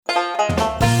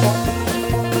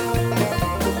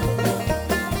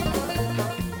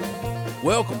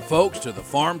folks, to the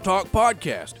Farm Talk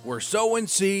Podcast, where sowing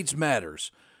seeds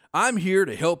matters. I'm here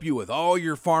to help you with all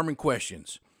your farming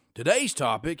questions. Today's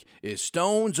topic is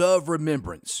stones of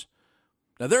remembrance.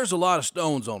 Now, there's a lot of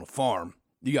stones on a farm.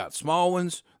 You got small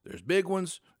ones, there's big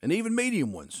ones, and even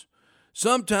medium ones.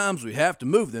 Sometimes we have to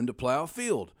move them to plow a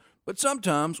field, but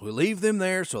sometimes we leave them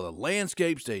there so the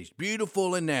landscape stays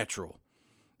beautiful and natural.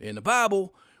 In the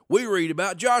Bible, we read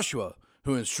about Joshua,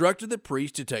 who instructed the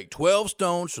priests to take 12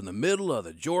 stones from the middle of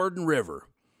the Jordan River.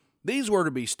 These were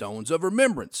to be stones of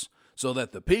remembrance, so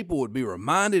that the people would be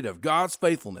reminded of God's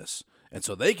faithfulness, and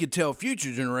so they could tell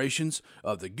future generations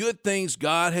of the good things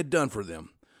God had done for them.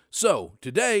 So,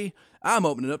 today, I'm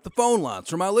opening up the phone lines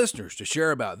for my listeners to share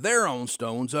about their own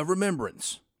stones of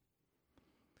remembrance.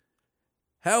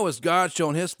 How has God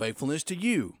shown His faithfulness to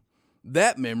you?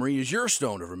 That memory is your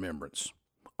stone of remembrance.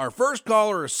 Our first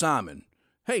caller is Simon.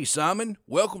 Hey, Simon,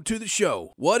 welcome to the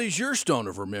show. What is your stone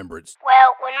of remembrance?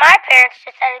 Well, when my parents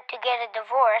decided to get a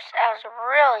divorce, I was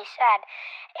really sad,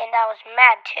 and I was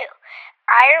mad too.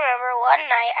 I remember one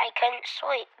night I couldn't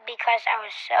sleep because I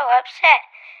was so upset.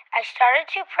 I started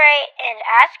to pray and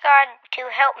ask God to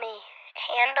help me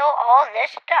handle all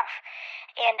this stuff.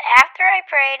 And after I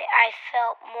prayed, I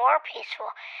felt more peaceful.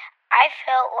 I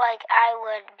felt like I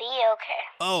would be okay.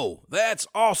 Oh, that's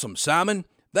awesome, Simon.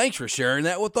 Thanks for sharing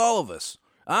that with all of us.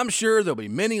 I'm sure there'll be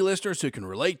many listeners who can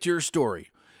relate to your story.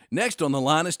 Next on the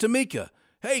line is Tamika.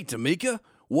 Hey, Tamika,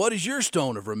 what is your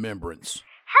stone of remembrance?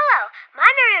 Hello. My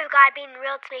memory of God being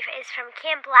real to me is from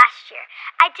camp last year.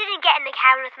 I didn't get in the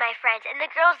cabin with my friends, and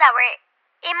the girls that were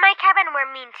in my cabin were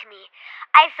mean to me.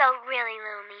 I felt really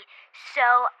lonely,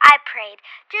 so I prayed,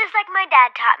 just like my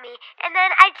dad taught me, and then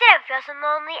I didn't feel so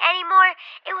lonely anymore.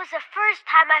 It was the first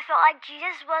time I felt like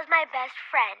Jesus was my best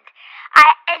friend.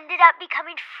 I ended up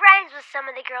becoming friends with some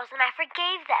of the girls, and I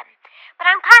forgave them. But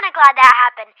I'm kind of glad that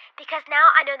happened, because now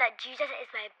I know that Jesus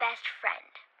is my best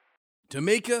friend.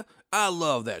 Tamika, I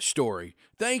love that story.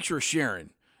 Thanks for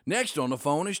sharing. Next on the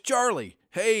phone is Charlie.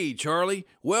 Hey, Charlie,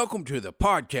 welcome to the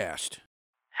podcast.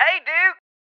 Hey, Duke.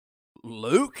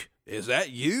 Luke, is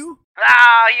that you?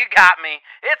 Ah, you got me.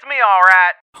 It's me, all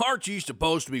right. Aren't you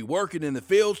supposed to be working in the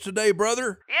fields today,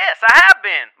 brother? Yes, I have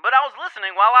been, but I was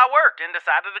listening while I worked and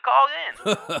decided to call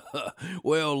in.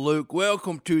 Well, Luke,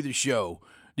 welcome to the show.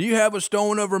 Do you have a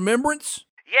stone of remembrance?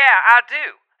 Yeah, I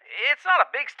do. It's not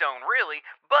a big stone, really,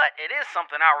 but it is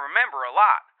something I remember a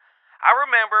lot. I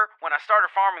remember when I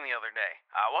started farming the other day.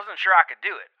 I wasn't sure I could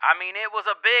do it. I mean, it was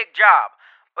a big job,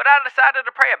 but I decided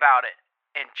to pray about it.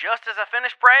 And just as I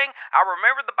finished praying, I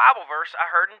remembered the Bible verse I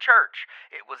heard in church.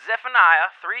 It was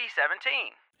Zephaniah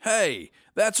 3:17. Hey,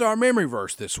 that's our memory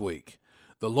verse this week.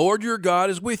 The Lord your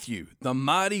God is with you, the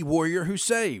mighty warrior who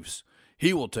saves.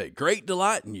 He will take great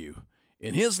delight in you.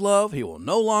 In His love, He will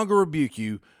no longer rebuke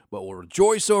you, but will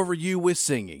rejoice over you with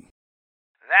singing.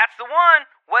 That's the one.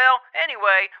 Well,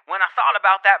 anyway, when I thought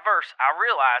about that verse, I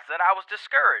realized that I was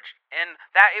discouraged and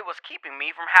that it was keeping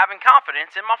me from having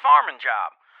confidence in my farming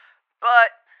job.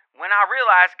 But when I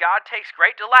realized God takes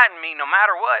great delight in me no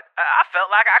matter what, I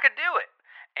felt like I could do it.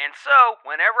 And so,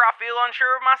 whenever I feel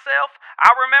unsure of myself,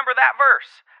 I remember that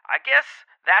verse. I guess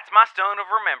that's my stone of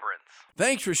remembrance.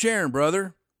 Thanks for sharing,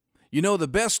 brother. You know,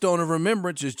 the best stone of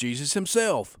remembrance is Jesus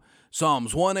Himself.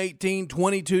 Psalms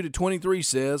 118:22-23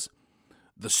 says,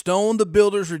 "The stone the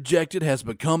builders rejected has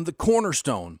become the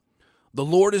cornerstone. The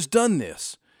Lord has done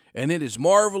this, and it is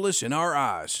marvelous in our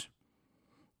eyes."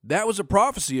 That was a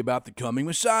prophecy about the coming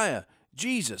Messiah.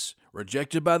 Jesus,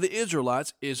 rejected by the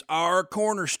Israelites, is our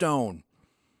cornerstone.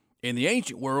 In the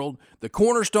ancient world, the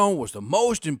cornerstone was the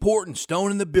most important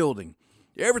stone in the building.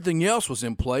 Everything else was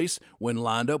in place when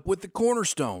lined up with the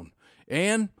cornerstone.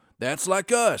 And that's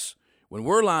like us. When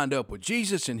we're lined up with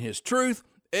Jesus and His truth,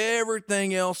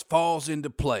 everything else falls into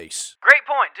place. Great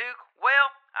point, Duke. Well,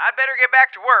 I'd better get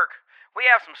back to work. We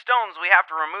have some stones we have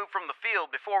to remove from the field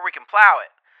before we can plow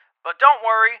it. But don't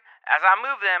worry, as I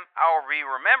move them, I will be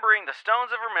remembering the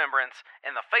stones of remembrance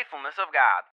and the faithfulness of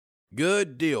God.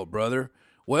 Good deal, brother.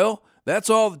 Well, that's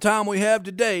all the time we have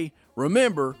today.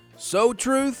 Remember, sow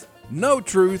truth, know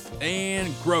truth,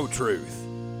 and grow truth.